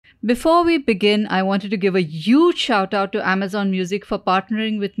Before we begin, I wanted to give a huge shout out to Amazon Music for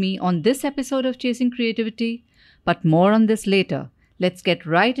partnering with me on this episode of Chasing Creativity, but more on this later. Let's get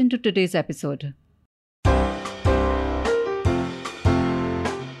right into today's episode.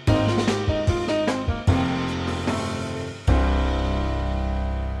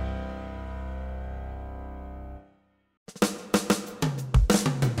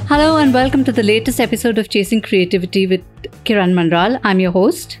 Hello and welcome to the latest episode of Chasing Creativity with Kiran Mandral. I'm your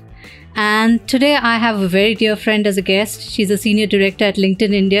host. And today I have a very dear friend as a guest. She's a senior director at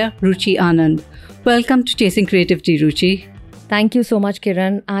LinkedIn India, Ruchee Anand. Welcome to Chasing Creativity, Ruchee. Thank you so much,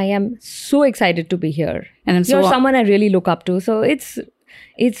 Kiran. I am so excited to be here. And You're someone I really look up to. So it's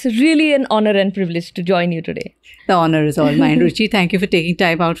really an honor and privilege to join you today. The honor is all mine, Ruchee. Thank you for taking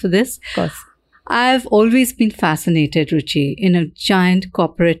time out for this. Of course. I've always been fascinated, Ruchee, in a giant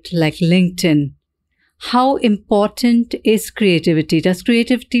corporate like LinkedIn. How important is creativity? Does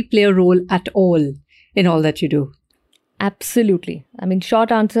creativity play a role at all in all that you do? Absolutely. I mean,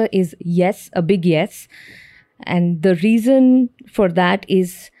 short answer is yes, a big yes. And the reason for that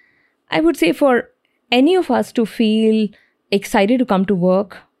is, I would say for any of us to feel excited to come to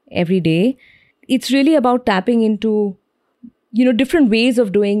work every day, it's really about tapping into different ways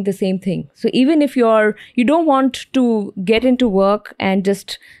of doing the same thing. So even if you don't want to get into work and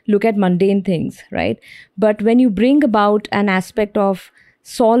just look at mundane things, right? But when you bring about an aspect of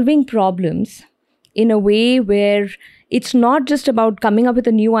solving problems in a way where it's not just about coming up with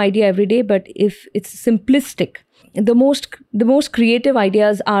a new idea every day, but if it's simplistic, the most creative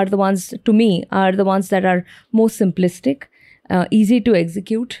ideas are the ones, to me, are the ones that are most simplistic, easy to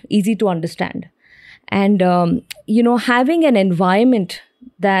execute, easy to understand. And, having an environment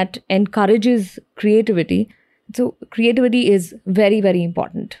that encourages creativity. So creativity is very, very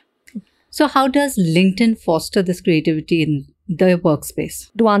important. So how does LinkedIn foster this creativity in the workspace?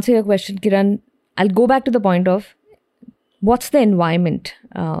 To answer your question, Kiran, I'll go back to the point of what's the environment?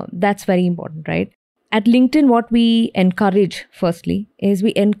 That's very important, right? At LinkedIn, what we encourage, firstly, is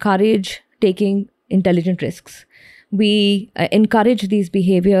we encourage taking intelligent risks. We encourage these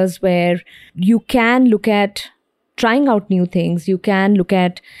behaviors where you can look at trying out new things. You can look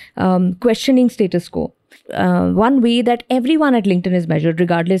at questioning status quo. One way that everyone at LinkedIn is measured,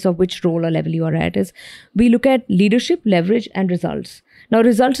 regardless of which role or level you are at, is we look at leadership, leverage, and results. Now,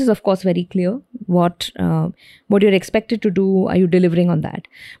 results is, of course, very clear. What you're expected to do, are you delivering on that?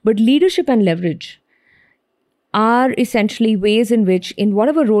 But leadership and leverage are essentially ways in which, in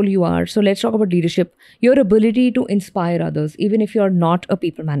whatever role you are, so let's talk about leadership, your ability to inspire others, even if you're not a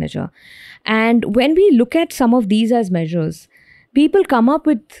people manager. And when we look at some of these as measures, people come up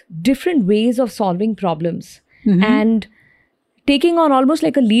with different ways of solving problems and taking on almost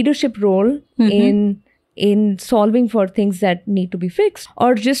like a leadership role in solving for things that need to be fixed.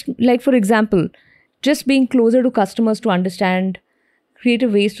 Or just like, for example, just being closer to customers to understand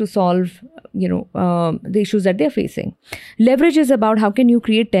creative ways to solve, the issues that they're facing. Leverage is about how can you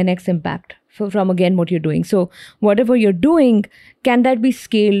create 10x impact from again, what you're doing. So whatever you're doing, can that be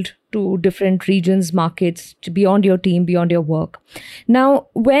scaled to different regions, markets, beyond your team, beyond your work? Now,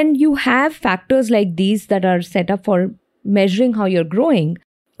 when you have factors like these that are set up for measuring how you're growing,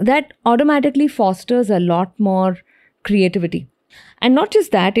 that automatically fosters a lot more creativity. And not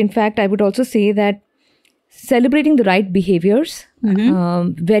just that, in fact, I would also say that celebrating the right behaviors,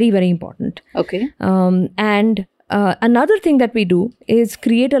 very, very important. Okay. And another thing that we do is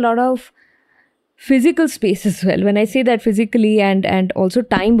create a lot of physical space as well. When I say that physically and also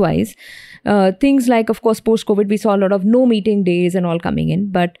time-wise, things like, of course, post-COVID, we saw a lot of no meeting days and all coming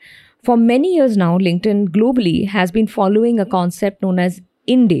in. But for many years now, LinkedIn globally has been following a concept known as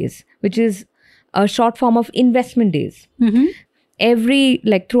in days, which is a short form of investment days.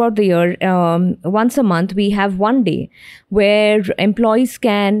 Throughout the year, once a month, we have one day where employees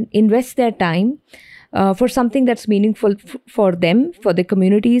can invest their time for something that's meaningful for them, for the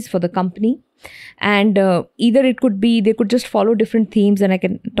communities, for the company. And either it could be, they could just follow different themes, and I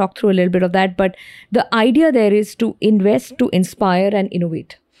can talk through a little bit of that. But the idea there is to invest, to inspire and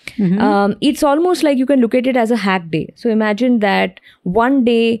innovate. It's almost like you can look at it as a hack day. So imagine that one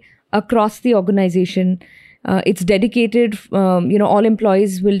day across the organization, it's dedicated, all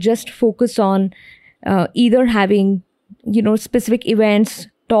employees will just focus on either having, specific events,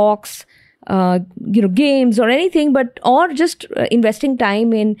 talks, games or anything, or just investing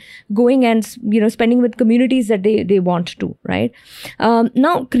time in going and, spending with communities that they want to, right?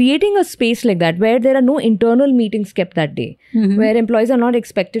 Now, creating a space like that where there are no internal meetings kept that day, where employees are not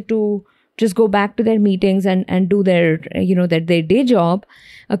expected to just go back to their meetings and do their day job,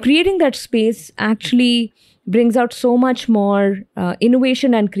 creating that space actually brings out so much more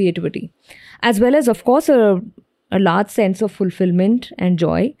innovation and creativity, as well as, of course, a large sense of fulfillment and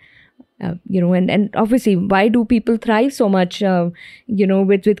joy. And obviously, why do people thrive so much,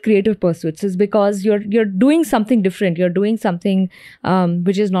 with creative pursuits? Is because you're doing something different. You're doing something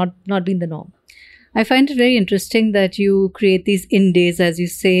which is not been the norm. I find it very interesting that you create these in days, as you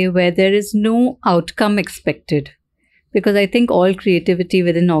say, where there is no outcome expected. Because I think all creativity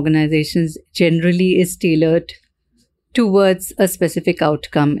within organizations generally is tailored towards a specific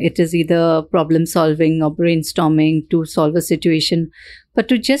outcome. It is either problem solving or brainstorming to solve a situation. But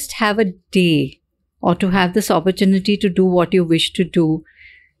to just have a day or to have this opportunity to do what you wish to do,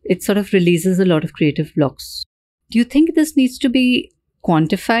 it sort of releases a lot of creative blocks. Do you think this needs to be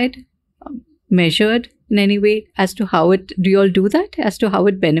quantified, measured in any way as to how do you all do that? As to how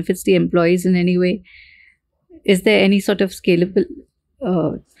it benefits the employees in any way? Is there any sort of scalable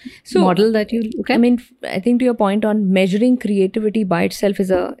model that you look at? I mean, I think to your point on measuring creativity by itself is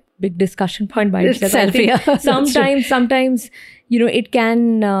a big discussion point by itself. Sometimes, it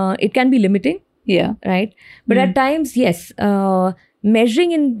can be limiting. Yeah. Right. But at times, yes,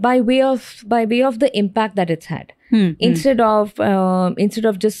 measuring in by way of the impact that it's had. Instead of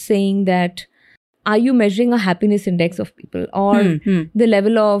just saying that, are you measuring a happiness index of people or the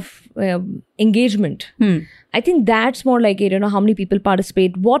level of engagement? I think that's more like it, how many people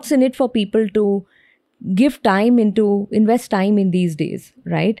participate, what's in it for people to invest time in these days,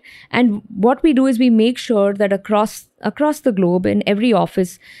 right? And what we do is we make sure that across the globe, in every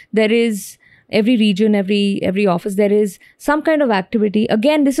office, there is every region, every office, there is some kind of activity.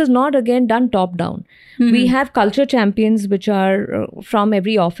 Again, this is not done top down. We have culture champions, which are from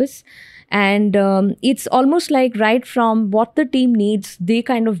every office. And it's almost like right from what the team needs, they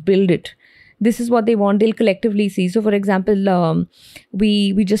kind of build it. This is what they want, they'll collectively see. So, for example,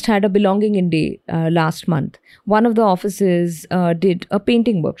 we just had a Belonging in Day last month. One of the offices did a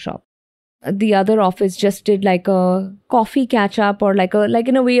painting workshop. The other office just did like a coffee catch up or like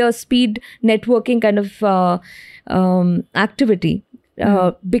in a way a speed networking kind of activity.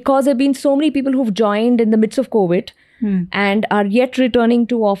 Because there have been so many people who've joined in the midst of COVID and are yet returning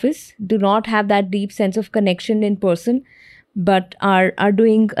to office, do not have that deep sense of connection in person, but are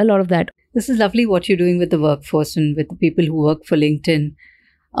doing a lot of that. This is lovely what you're doing with the workforce and with the people who work for LinkedIn.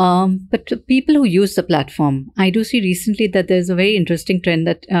 But the people who use the platform, I do see recently that there's a very interesting trend,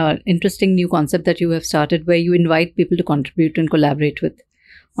 interesting new concept that you have started where you invite people to contribute and collaborate with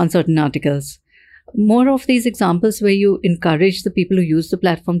on certain articles. More of these examples where you encourage the people who use the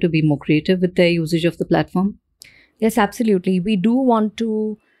platform to be more creative with their usage of the platform? Yes, absolutely. We do want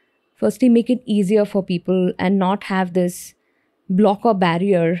to firstly make it easier for people and not have this block or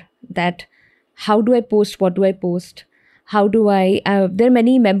barrier that how do I post, what do I post, how do I... there are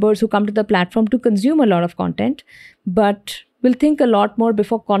many members who come to the platform to consume a lot of content, but will think a lot more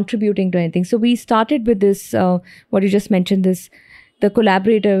before contributing to anything. So we started with this, what you just mentioned, the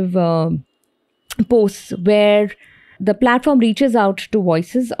collaborative posts where the platform reaches out to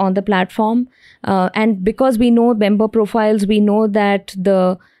voices on the platform. And because we know member profiles, we know that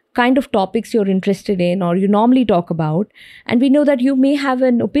the kind of topics you're interested in or you normally talk about, and we know that you may have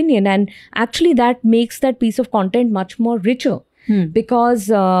an opinion, and actually that makes that piece of content much more richer.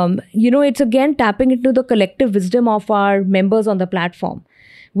 Because, it's again tapping into the collective wisdom of our members on the platform.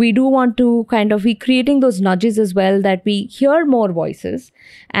 We do want to be creating those nudges as well, that we hear more voices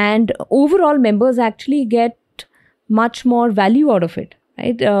and overall members actually get much more value out of it,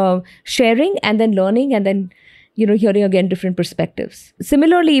 right? Sharing and then learning and then, hearing again different perspectives.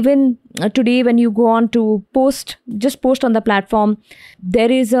 Similarly, even today when you go on to post on the platform,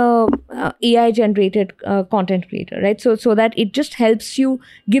 there is a AI generated content creator, right? So that it just helps you,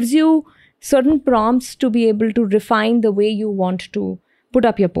 gives you certain prompts to be able to refine the way you want to put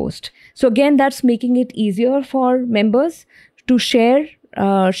up your post. So again, that's making it easier for members to share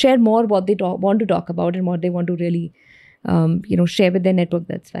more what they want to talk about and what they want to really, share with their network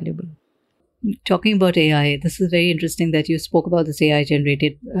that's valuable. Talking about AI, this is very interesting that you spoke about this AI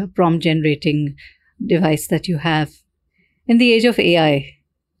generated prompt generating device that you have. In the age of AI,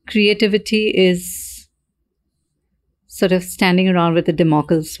 creativity is sort of standing around with a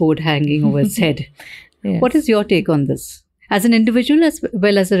Damocles sword hanging over its head. Yes. What is your take on this? As an individual as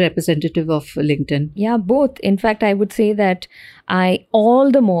well as a representative of LinkedIn? Yeah, both. In fact, I would say that I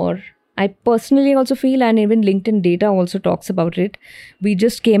personally also feel, and even LinkedIn data also talks about it. We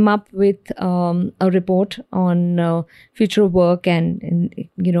just came up with a report on future of work and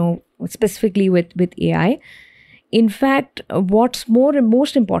specifically with AI. In fact, what's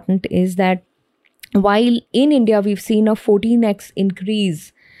most important is that while in India we've seen a 14x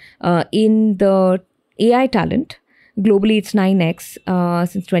increase in the AI talent. Globally, it's 9x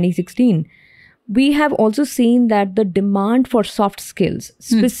since 2016. We have also seen that the demand for soft skills,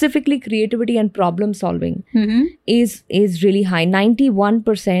 specifically creativity and problem solving, is really high.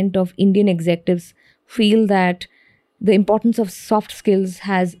 91% of Indian executives feel that the importance of soft skills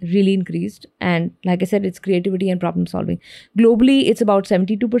has really increased. And like I said, it's creativity and problem solving. Globally, it's about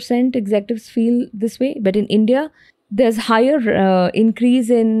 72% executives feel this way. But in India, there's higher increase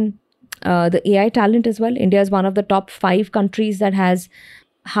in the AI talent as well. India is one of the top 5 countries that has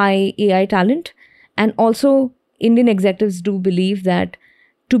high AI talent. And also, Indian executives do believe that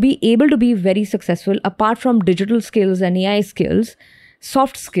to be able to be very successful, apart from digital skills and AI skills,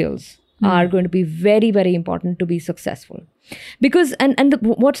 soft skills are going to be very, very important to be successful. Because,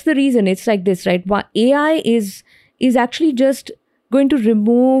 what's the reason? It's like this, right? AI is actually just going to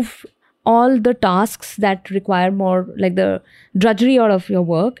remove all the tasks that require more, like the drudgery out of your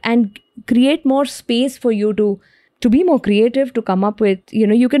work, and create more space for you to be more creative, to come up with,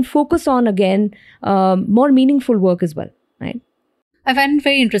 you can focus on, again, more meaningful work as well, right? I find it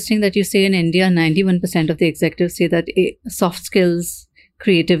very interesting that you say in India, 91% of the executives say that soft skills,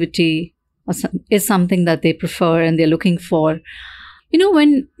 creativity is something that they prefer and they're looking for.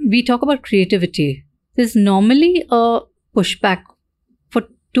 When we talk about creativity, there's normally a pushback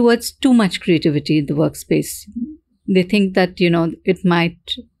towards too much creativity in the workspace. They think that, it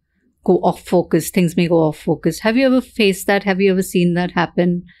might go off focus, things may go off focus. Have you ever faced that? Have you ever seen that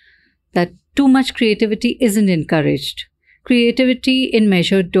happen? That too much creativity isn't encouraged. Creativity in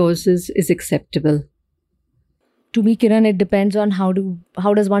measured doses is acceptable. To me, Kiran, it depends on how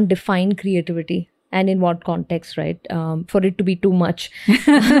does one define creativity and in what context, right? For it to be too much.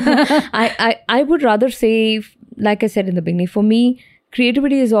 I would rather say, like I said in the beginning, for me,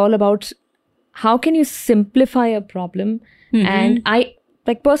 creativity is all about how can you simplify a problem. And I,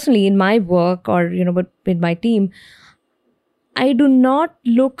 like personally in my work or, but with my team, I do not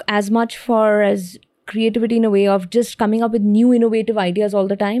look as much for as creativity in a way of just coming up with new innovative ideas all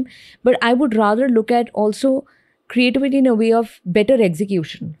the time. But I would rather look at also creativity in a way of better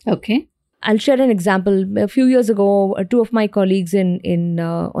execution. Okay. I'll share an example. A few years ago, 2 of my colleagues in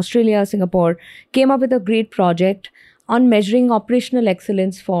Australia, Singapore, came up with a great project on measuring operational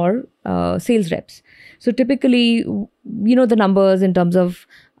excellence for sales reps. So typically, the numbers in terms of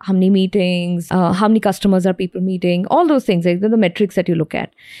how many meetings, how many customers are people meeting, all those things, like the metrics that you look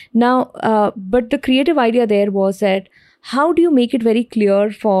at. Now, but the creative idea there was that how do you make it very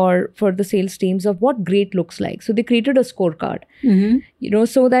clear for the sales teams of what great looks like? So they created a scorecard,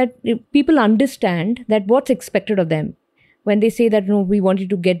 so that people understand that what's expected of them when they say that, no, we want you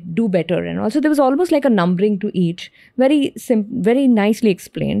to do better. And also there was almost like a numbering to each, very nicely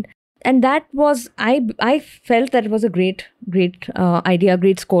explained. And that was, I felt that it was a great idea,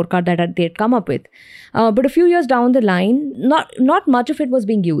 great scorecard that they had come up with. But a few years down the line, not much of it was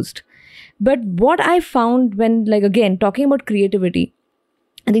being used. But what I found when, like, again, talking about creativity,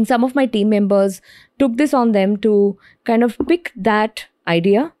 I think some of my team members took this on them to kind of pick that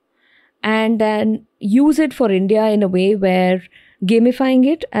idea and then use it for India in a way where gamifying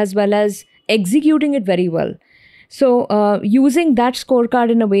it as well as executing it very well. So using that scorecard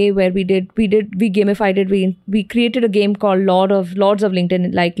in a way where we gamified it. We created a game called Lords of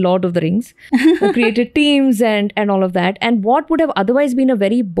LinkedIn, like Lord of the Rings. We created teams and all of that. And what would have otherwise been a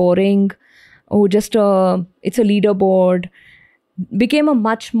very boring, it's a leaderboard, became a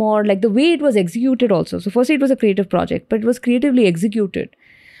much more, like, the way it was executed also. So firstly, it was a creative project, but it was creatively executed.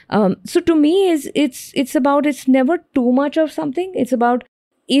 So to me, it's never too much of something. It's about,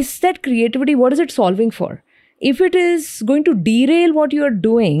 is that creativity, what is it solving for? If it is going to derail what you're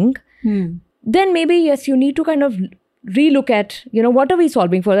doing, then maybe, yes, you need to kind of relook at, what are we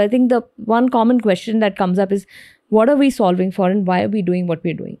solving for? I think the one common question that comes up is, what are we solving for and why are we doing what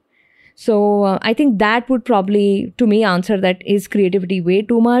we're doing? So I think that would probably, to me, answer that, is creativity way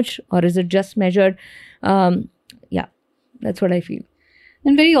too much or is it just measured? Yeah, that's what I feel.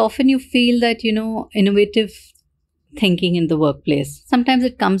 And very often you feel that, innovative thinking in the workplace, sometimes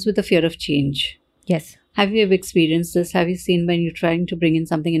it comes with a fear of change. Yes. Have you ever experienced this? Have you seen when you're trying to bring in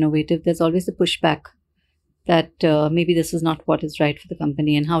something innovative, there's always a pushback that maybe this is not what is right for the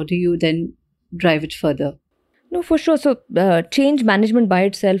company, and how do you then drive it further? No, for sure. So change management by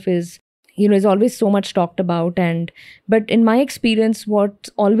itself is always so much talked about. But in my experience, what's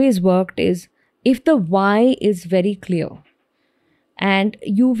always worked is if the why is very clear and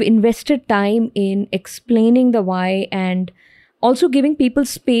you've invested time in explaining the why and also giving people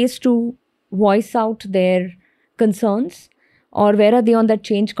space to voice out their concerns, or where are they on that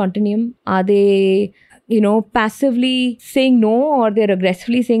change continuum? Are they, passively saying no, or they're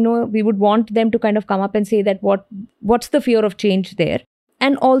aggressively saying no. We would want them to kind of come up and say that what's the fear of change there,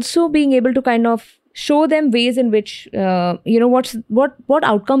 and also being able to kind of show them ways in which what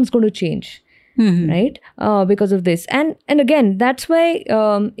outcome's going to change, right? Because of this, and again, that's why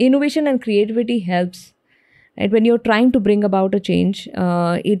innovation and creativity helps. Right? When you're trying to bring about a change,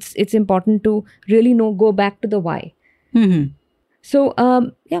 it's important to really go back to the why. So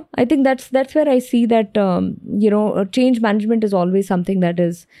I think that's where I see that change management is always something that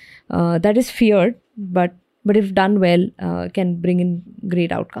is feared, but if done well, can bring in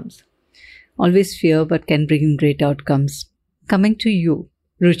great outcomes. Always fear, but can bring in great outcomes. Coming to you,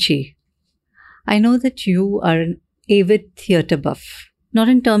 Ruchee, I know that you are an avid theatre buff. Not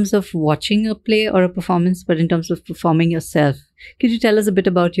in terms of watching a play or a performance, but in terms of performing yourself. Could you tell us a bit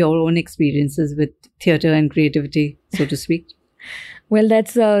about your own experiences with theatre and creativity, so to speak? Well,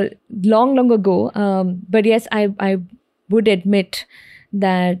 that's long ago. But yes, I would admit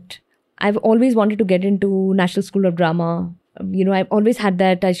that I've always wanted to get into National School of Drama. I've always had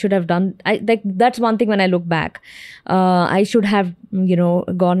that. I should have done. That's one thing when I look back. I should have,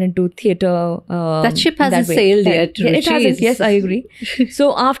 gone into theatre. That ship hasn't sailed yet. It hasn't. Yes, I agree.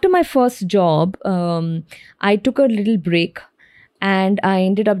 So after my first job, I took a little break, and I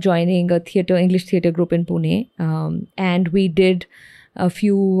ended up joining a English theatre group in Pune, and we did a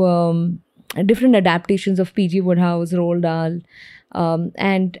few different adaptations of P.G. Wodehouse, Roald Dahl,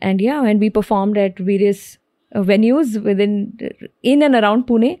 and we performed at various venues in and around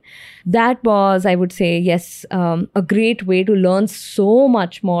Pune. That was, I would say, yes, a great way to learn so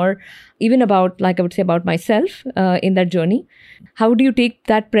much more, even about, like I would say, about myself in that journey. How do you take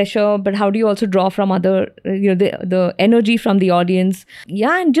that pressure, but how do you also draw from other, the energy from the audience?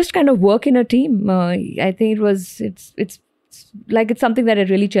 Yeah, and just kind of work in a team. I think it's something that I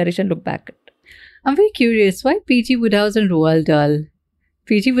really cherish and look back at. I'm very curious, why P.G. Wodehouse and Roald Dahl?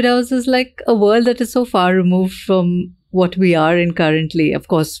 P.G. Wodehouse is like a world that is so far removed from what we are in currently. Of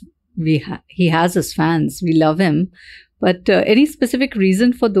course, he has his fans. We love him. But any specific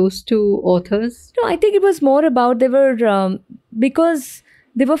reason for those two authors? No, I think it was more about because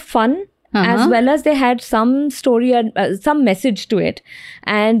they were fun, as well as they had some story and some message to it.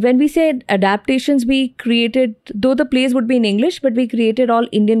 And when we said adaptations, we created, though the plays would be in English, but we created all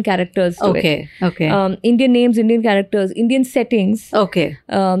Indian characters to it. Okay. Indian names, Indian characters, Indian settings. Okay.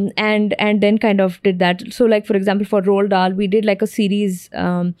 And then kind of did that. So like, for example, for Roald Dahl, we did like a series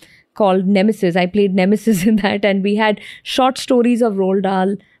called Nemesis. I played Nemesis in that, and we had short stories of Roald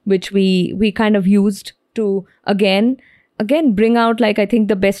Dahl, which we kind of used to again bring out, like, I think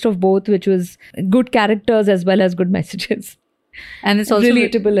the best of both, which was good characters as well as good messages. And it's also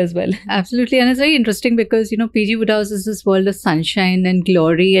relatable as well. Absolutely. And it's very interesting because, P.G. Wodehouse is this world of sunshine and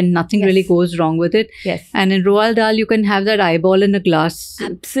glory, and nothing really goes wrong with it. Yes. And in Roald Dahl, you can have that eyeball in a glass.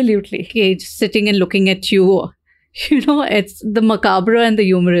 Absolutely. Cage sitting and looking at you. It's the macabre and the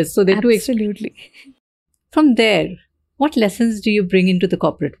humorous. So they're absolutely. From there, what lessons do you bring into the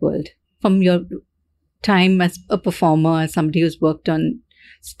corporate world from your time as a performer, as somebody who's worked on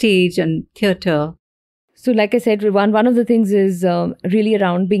stage and theatre? So like I said, one of the things is really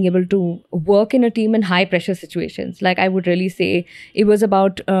around being able to work in a team in high pressure situations. Like I would really say it was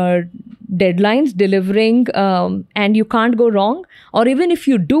about deadlines, delivering, and you can't go wrong. Or even if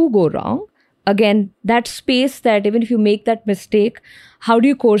you do go wrong, again, that space that even if you make that mistake, how do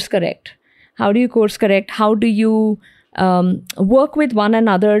you course correct? How do you work with one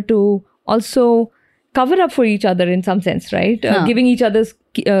another to also cover up for each other in some sense, right? Giving each other's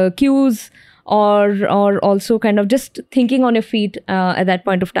cues, or also kind of just thinking on your feet at that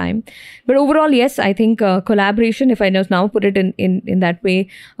point of time. But overall, yes, I think collaboration, if I now put it in that way,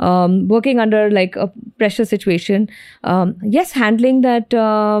 working under like a pressure situation, yes, handling that,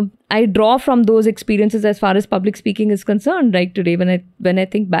 I draw from those experiences as far as public speaking is concerned, right, today when I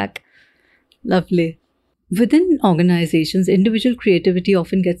think back. Lovely. Within organizations, individual creativity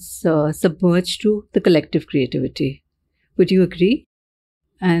often gets submerged to the collective creativity. Would you agree?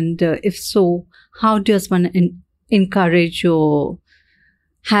 And if so, how does one encourage or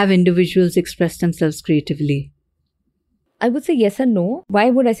have individuals express themselves creatively? I would say yes and no. Why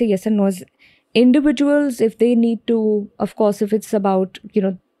would I say yes and no? Is individuals, if they need to, of course, if it's about,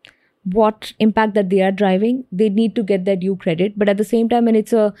 what impact that they are driving, they need to get their due credit. But at the same time, and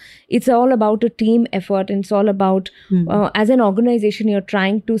it's all about a team effort, and it's all about as an organization, you're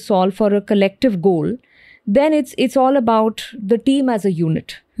trying to solve for a collective goal. Then it's all about the team as a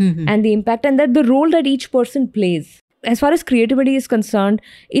unit and the impact, and that the role that each person plays. As far as creativity is concerned,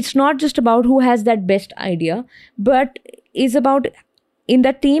 it's not just about who has that best idea, but is about in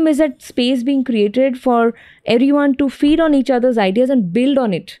that team is that space being created for everyone to feed on each other's ideas and build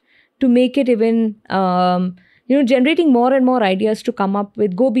on it to make it even, generating more and more ideas to come up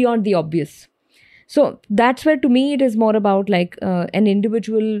with, go beyond the obvious. So that's where, to me, it is more about like an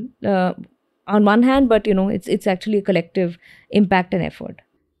individual on one hand, but it's actually a collective impact and effort.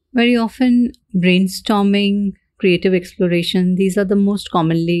 Very often, brainstorming, creative exploration, these are the most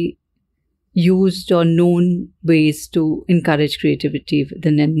commonly used or known ways to encourage creativity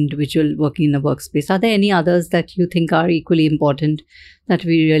within an individual working in a workspace. Are there any others that you think are equally important that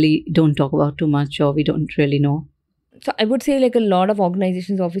we really don't talk about too much or we don't really know? So I would say like a lot of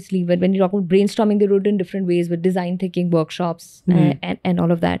organizations, obviously, when you talk about brainstorming, they do it in different ways with design thinking workshops and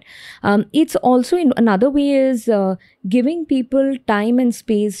all of that. It's also in another way is giving people time and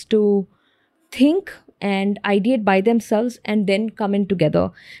space to think and ideate by themselves and then come in together.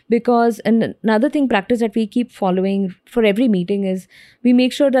 Because another thing, practice that we keep following for every meeting is we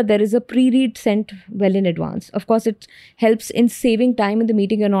make sure that there is a pre-read sent well in advance. Of course, it helps in saving time in the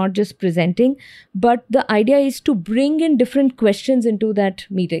meeting. You're not just presenting, but the idea is to bring in different questions into that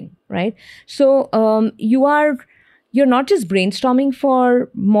meeting, right? So you're not just brainstorming for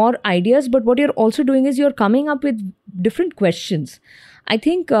more ideas, but what you're also doing is you're coming up with different questions. I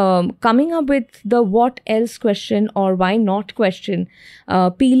think coming up with the what else question or why not question,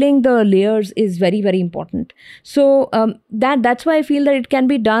 peeling the layers is very, very important. So that's why I feel that it can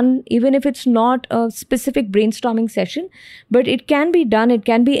be done even if it's not a specific brainstorming session, but it can be done, it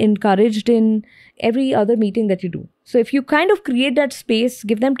can be encouraged in every other meeting that you do. So if you kind of create that space,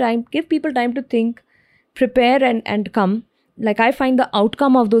 give them time, give people time to think, prepare and come, like I find the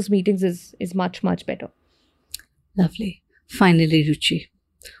outcome of those meetings is much, much better. Lovely. Finally, Ruchee.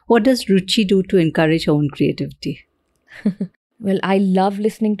 What does Ruchee do to encourage her own creativity? Well, I love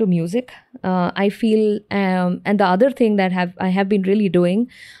listening to music. I feel, and the other thing that I have been really doing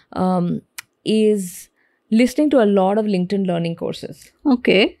is listening to a lot of LinkedIn learning courses.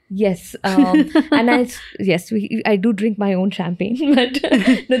 Okay. Yes. And I do drink my own champagne. But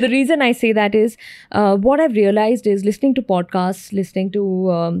no, the reason I say that is what I've realized is listening to podcasts, listening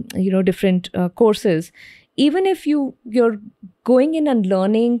to, different courses. Even if you're going in and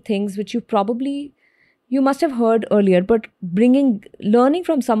learning things which you must have heard earlier, but learning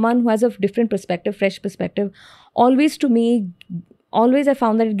from someone who has a different perspective, fresh perspective, always I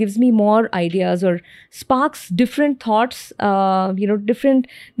found that it gives me more ideas or sparks different thoughts, different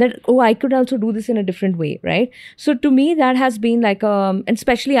that, I could also do this in a different way, right? So to me, that has been like, and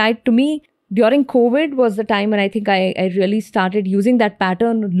especially during COVID was the time when I think I really started using that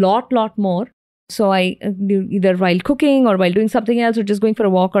pattern a lot more. So I, either while cooking or while doing something else or just going for a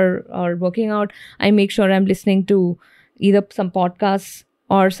walk or working out, I make sure I'm listening to either some podcasts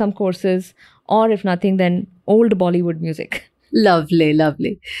or some courses, or if nothing, then old Bollywood music. Lovely,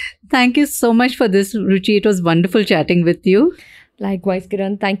 lovely. Thank you so much for this, Ruchee. It was wonderful chatting with you. Likewise,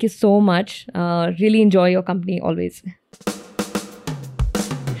 Kiran. Thank you so much. Really enjoy your company always.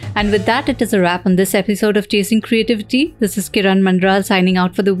 And with that, it is a wrap on this episode of Chasing Creativity. This is Kiran Mandral signing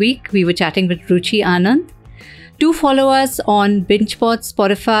out for the week. We were chatting with Ruchee Anand. Do follow us on BingePod,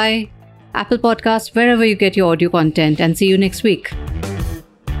 Spotify, Apple Podcasts, wherever you get your audio content, and see you next week.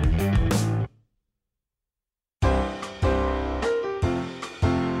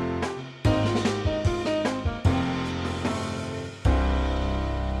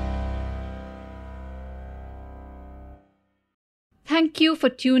 Thank you for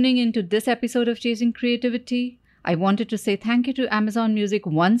tuning into this episode of Chasing Creativity. I wanted to say thank you to Amazon Music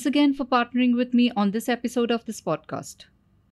once again for partnering with me on this episode of this podcast.